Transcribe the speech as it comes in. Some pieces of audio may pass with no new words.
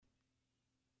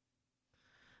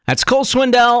That's Cole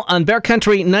Swindell on Bear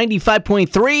Country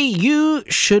 95.3. You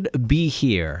should be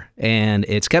here. And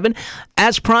it's Kevin.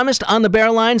 As promised, on the Bear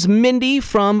Lines, Mindy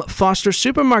from Foster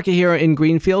Supermarket here in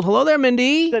Greenfield. Hello there,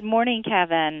 Mindy. Good morning,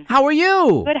 Kevin. How are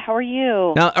you? Good, how are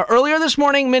you? Now, earlier this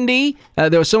morning, Mindy,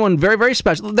 there was someone very, very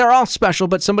special. They're all special,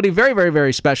 but somebody very, very,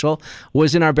 very special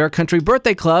was in our Bear Country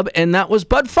birthday club, and that was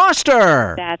Bud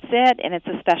Foster. That's it, and it's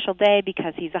a special day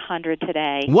because he's 100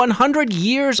 today. 100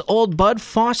 years old Bud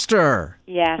Foster.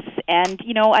 Yes, and,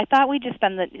 I thought we'd just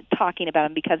spend talking about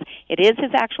him because it is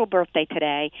his actual birthday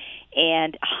today,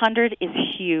 and 100 is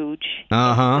huge.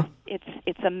 Uh-huh.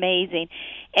 It's amazing.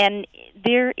 And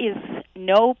there is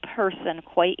no person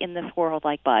quite in this world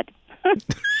like Bud.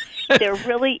 There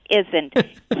really isn't.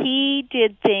 He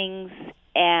did things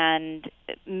and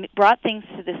brought things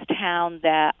to this town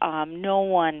that no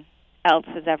one else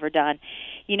has ever done.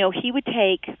 He would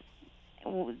take,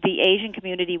 the Asian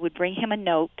community would bring him a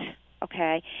note.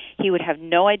 Okay, he would have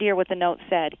no idea what the note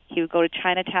said. He would go to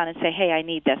Chinatown and say, "Hey, I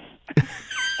need this,"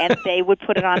 and they would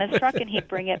put it on his truck, and he'd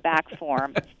bring it back for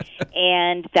him.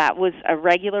 And that was a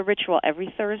regular ritual.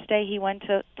 Every Thursday, he went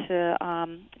to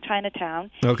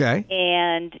Chinatown. Okay.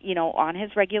 And on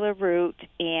his regular route,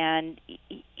 and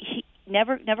he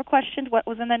never questioned what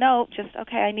was in the note. Just,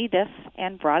 okay, I need this,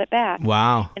 and brought it back.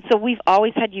 Wow. And so we've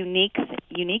always had unique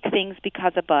things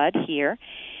because of Bud here,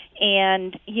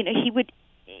 and he would.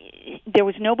 There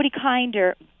was nobody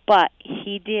kinder, but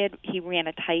he ran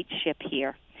a tight ship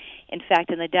here. In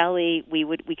fact, in the deli, we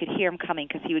could hear him coming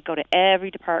because he would go to every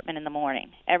department in the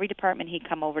morning. Every department he'd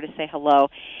come over to say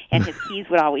hello, and his keys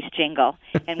would always jingle,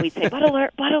 and we'd say, "Bud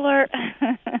alert, Bud alert."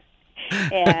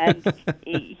 And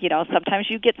sometimes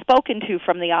you get spoken to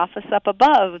from the office up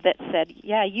above that said,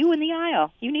 "Yeah, you in the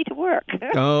aisle, you need to work."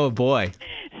 Oh boy.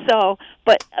 So,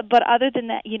 but other than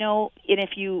that, and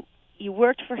if you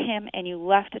worked for him and you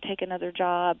left to take another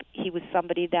job, he was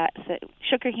somebody that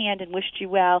shook your hand and wished you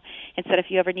well and said,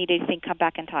 "If you ever need anything, come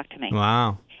back and talk to me."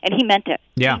 Wow. And he meant it.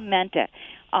 Yeah. He meant it.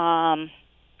 I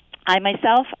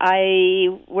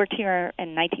worked here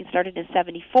started in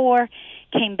 74,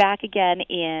 came back again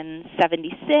in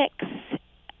 76,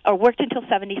 or worked until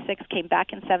 76, came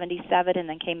back in 77, and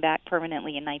then came back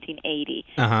permanently in 1980.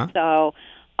 Uh-huh. So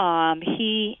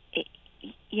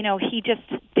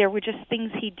there were just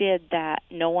things he did that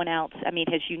no one else,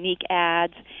 his unique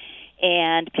ads,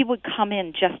 and people would come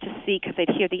in just to see because they'd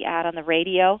hear the ad on the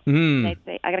radio, and they'd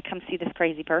say, "I got to come see this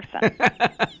crazy person."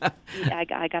 I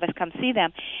got to come see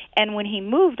them. And when he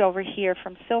moved over here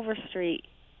from Silver Street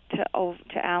to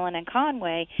Allen and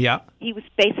Conway, yeah, he was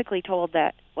basically told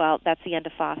that, well, that's the end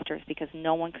of Foster's because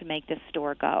no one could make this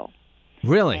store go.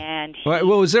 Really? And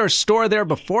was there a store there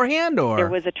beforehand, or? There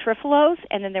was a Trifalo's,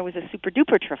 and then there was a Super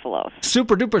Duper Trifalo's.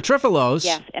 Super Duper Trifalo's?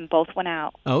 Yes, and both went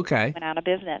out. Okay. Went out of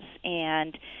business.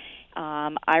 And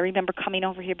I remember coming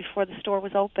over here before the store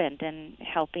was opened and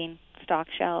helping stock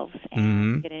shelves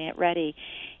and getting it ready.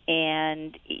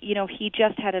 And, he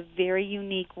just had a very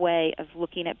unique way of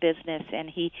looking at business, and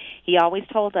he always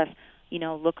told us,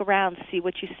 look around, see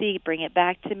what you see, bring it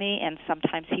back to me, and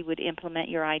sometimes he would implement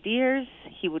your ideas.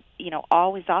 He would,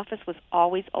 his office was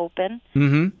always open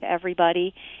to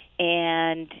everybody,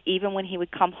 and even when he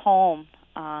would come home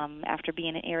after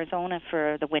being in Arizona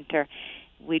for the winter,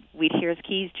 we'd hear his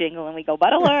keys jingle, and we'd go,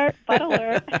 "Bud alert, Bud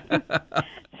alert."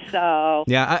 So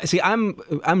yeah, I'm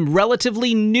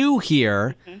relatively new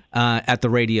here at the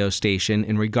radio station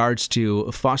in regards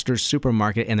to Foster's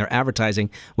Supermarket and their advertising,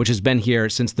 which has been here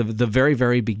since the very,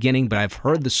 very beginning. But I've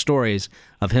heard the stories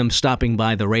of him stopping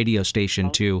by the radio station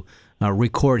to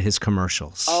record his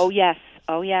commercials. Oh yes,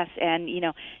 and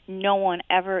no one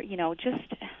ever,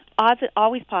 just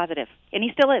always positive, and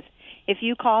he still is. If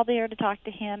you call there to talk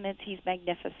to him, he's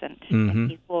magnificent and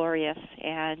he's glorious.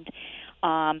 And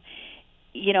on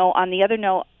the other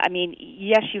note,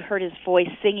 yes, you heard his voice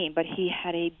singing, but he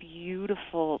had a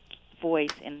beautiful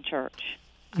voice in church.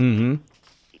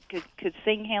 Could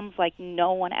sing hymns like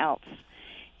no one else.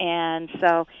 And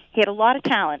so he had a lot of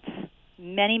talents,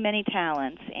 many, many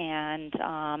talents. And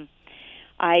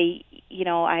I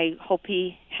hope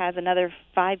he has another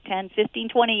 5, 10, 15,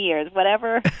 20 years,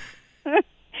 whatever.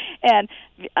 And,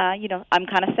 I'm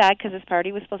kind of sad because his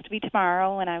party was supposed to be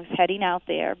tomorrow, and I was heading out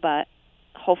there, but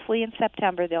hopefully in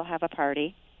September they'll have a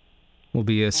party. We'll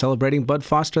be celebrating Bud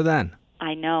Foster then.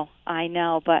 I know,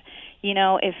 but,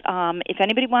 if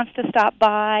anybody wants to stop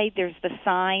by, there's the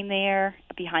sign there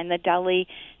behind the deli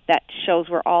that shows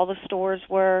where all the stores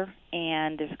were,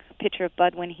 and there's a picture of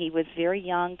Bud when he was very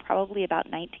young, probably about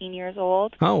 19 years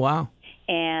old. Oh, wow.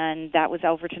 And that was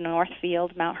over to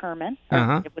Northfield, Mount Herman.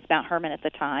 It was Mount Herman at the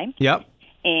time. Yep.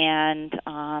 and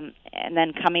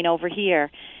then coming over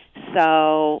here.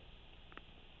 So,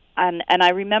 and I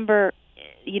remember,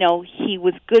 he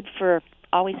was good for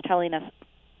always telling us,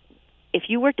 if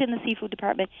you worked in the seafood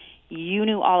department, you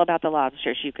knew all about the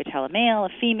lobsters. You could tell a male, a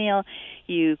female.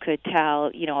 You could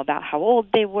tell, about how old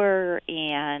they were,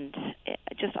 and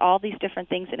just all these different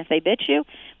things. And if they bit you, it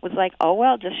was like, oh,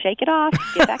 well, just shake it off,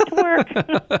 get back to work.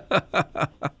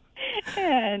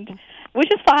 And which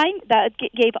is fine. That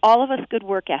gave all of us good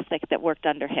work ethic that worked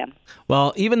under him.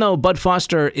 Well, even though Bud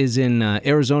Foster is in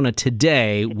Arizona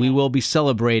today, we will be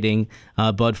celebrating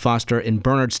Bud Foster in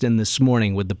Bernardston this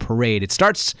morning with the parade. It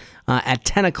starts at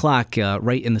 10 o'clock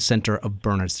right in the center of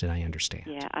Bernardston, I understand.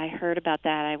 Yeah, I heard about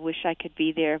that. I wish I could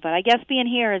be there, but I guess being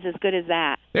here is as good as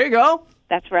that. There you go.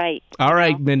 That's right. All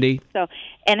right, Mindy. So,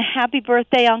 and happy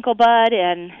birthday, Uncle Bud,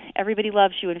 and everybody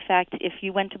loves you. In fact, if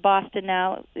you went to Boston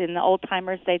now, in the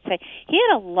old-timers, they'd say, he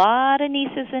had a lot of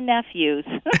nieces and nephews.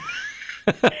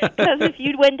 Because if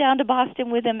you went down to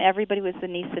Boston with him, everybody was the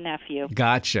niece and nephew.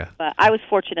 Gotcha. But I was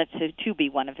fortunate to be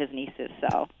one of his nieces,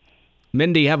 so.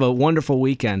 Mindy, have a wonderful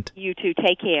weekend. You too.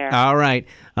 Take care. All right.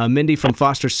 Mindy from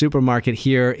Foster Supermarket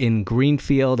here in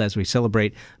Greenfield as we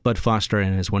celebrate Bud Foster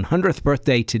and his 100th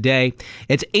birthday today.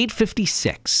 It's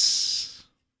 8:56.